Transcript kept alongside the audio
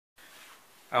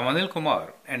I'm Anil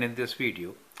Kumar, and in this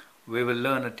video we will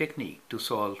learn a technique to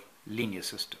solve linear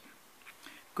system.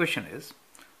 Question is,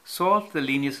 solve the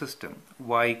linear system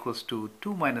y equals to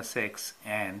 2 minus x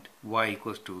and y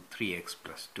equals to 3x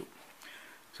plus 2.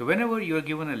 So whenever you are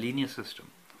given a linear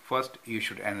system, first you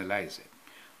should analyze it.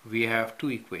 We have two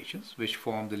equations which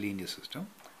form the linear system.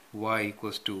 Y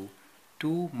equals to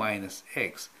 2 minus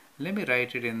x. Let me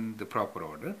write it in the proper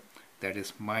order, that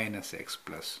is minus x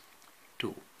plus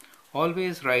 2.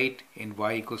 Always write in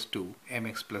y equals to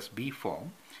mx plus b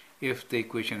form if the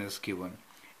equation is given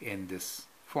in this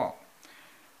form.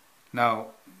 Now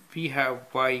we have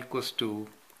y equals to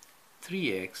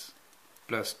 3x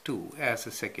plus 2 as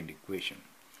the second equation.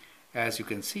 As you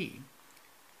can see,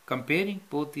 comparing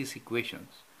both these equations,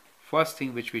 first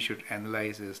thing which we should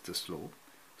analyze is the slope.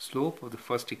 Slope of the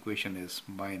first equation is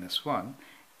minus 1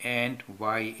 and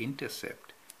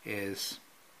y-intercept is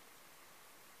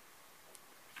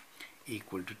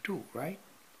equal to 2, right?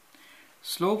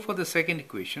 Slope for the second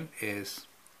equation is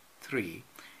 3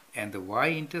 and the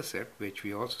y-intercept, which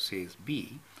we also say is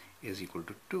b, is equal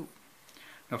to 2.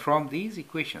 Now from these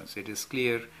equations it is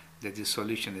clear that the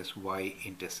solution is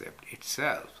y-intercept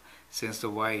itself, since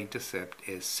the y-intercept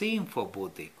is same for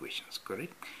both the equations,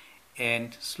 correct?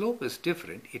 And slope is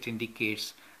different. It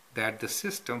indicates that the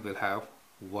system will have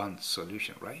one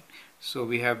solution, right? So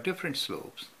we have different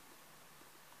slopes.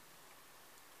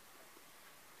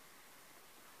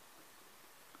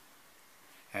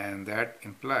 And that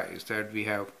implies that we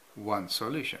have one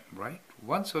solution, right?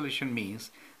 One solution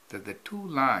means that the two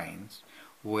lines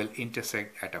will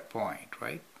intersect at a point,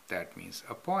 right? That means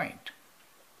a point.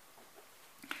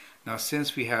 Now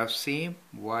since we have same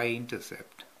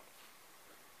y-intercept,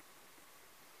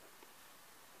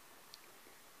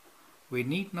 we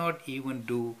need not even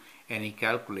do any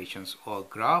calculations or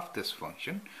graph this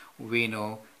function. We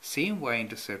know same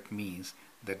y-intercept means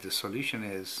that the solution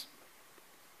is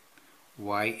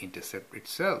y-intercept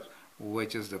itself,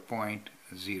 which is the point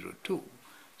 0, 2.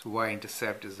 So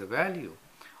y-intercept is the value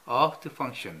of the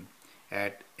function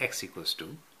at x equals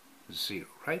to 0,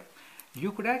 right?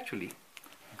 You could actually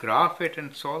graph it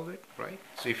and solve it, right?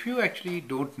 So if you actually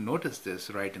don't notice this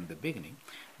right in the beginning,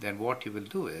 then what you will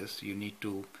do is you need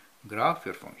to graph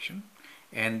your function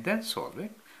and then solve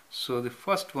it. So the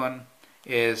first one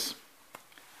is,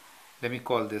 let me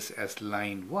call this as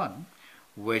line 1,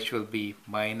 which will be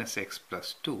minus x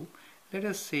plus 2. Let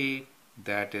us say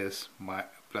that is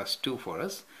plus 2 for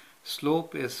us.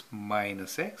 Slope is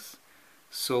minus x,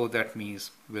 so that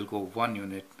means we'll go 1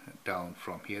 unit down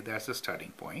from here. That's the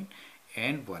starting point,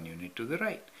 and 1 unit to the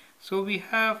right. So we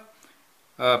have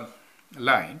a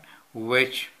line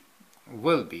which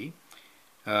will be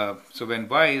so when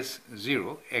y is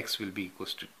 0, x will be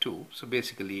equals to 2. So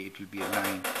basically it will be a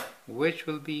line which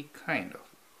will be kind of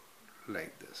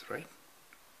like this, right?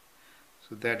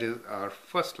 So that is our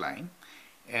first line,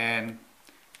 and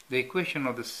the equation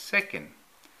of the second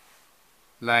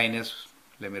line is,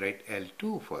 let me write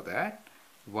L2 for that,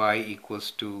 y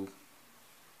equals to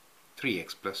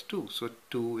 3x plus 2. So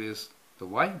 2 is the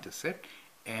y-intercept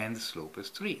and the slope is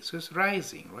 3. So it's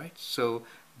rising, right? So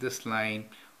this line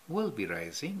will be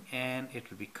rising and it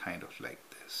will be kind of like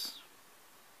this.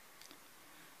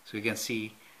 So you can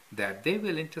see that they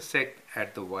will intersect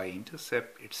at the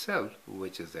y-intercept itself,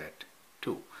 which is at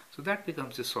 2. So that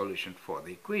becomes the solution for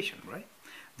the equation, right?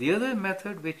 The other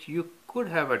method which you could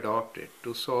have adopted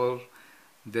to solve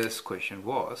this question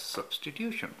was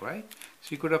substitution, right? So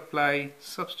you could apply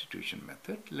substitution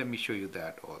method. Let me show you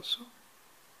that also.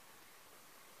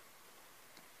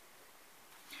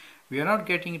 We are not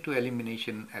getting into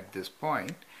elimination at this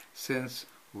point, since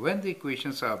when the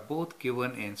equations are both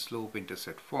given in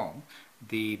slope-intercept form,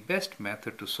 the best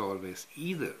method to solve is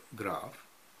either graph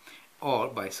or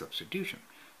by substitution.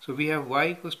 So we have y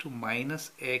equals to minus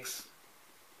x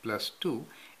plus 2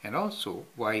 and also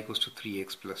y equals to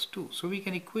 3x plus 2. So we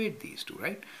can equate these two,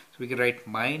 right? So we can write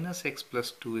minus x plus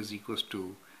 2 is equals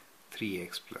to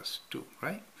 3x plus 2,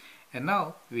 right? And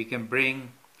now we can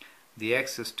bring the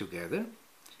x's together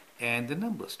and the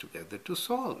numbers together to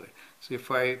solve it. So if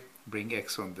I bring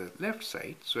x on the left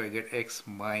side, so I get x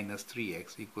minus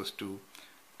 3x equals to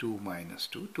 2 minus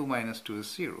 2. 2 minus 2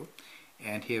 is 0.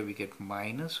 And here we get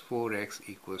minus 4x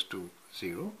equals to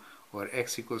 0, or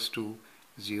x equals to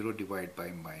 0 divided by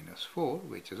minus 4,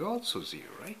 which is also 0,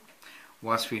 right?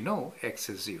 Once we know x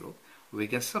is 0, we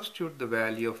can substitute the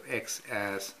value of x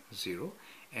as 0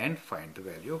 and find the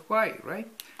value of y, right?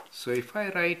 So if I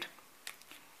write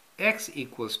x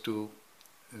equals to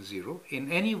 0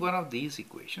 in any one of these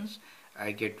equations,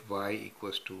 I get y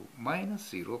equals to minus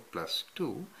 0 plus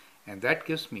 2, and that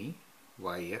gives me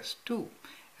y as 2.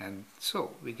 And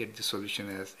so we get the solution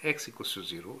as x equals to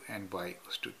 0 and y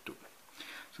equals to 2.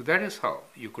 So that is how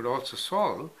you could also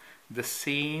solve the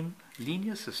same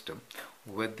linear system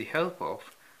with the help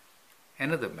of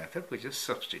another method, which is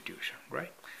substitution,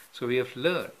 right? So we have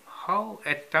learned how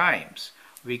at times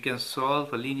we can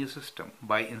solve a linear system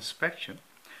by inspection,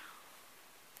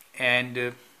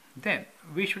 and then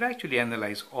we should actually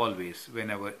analyze always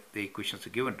whenever the equations are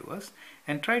given to us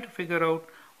and try to figure out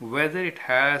whether it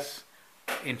has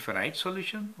infinite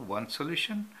solution, one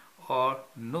solution, or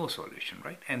no solution,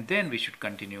 right? And then we should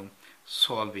continue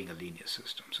solving a linear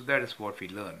system. So that is what we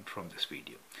learned from this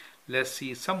video. Let's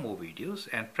see some more videos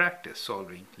and practice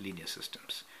solving linear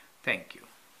systems. Thank you.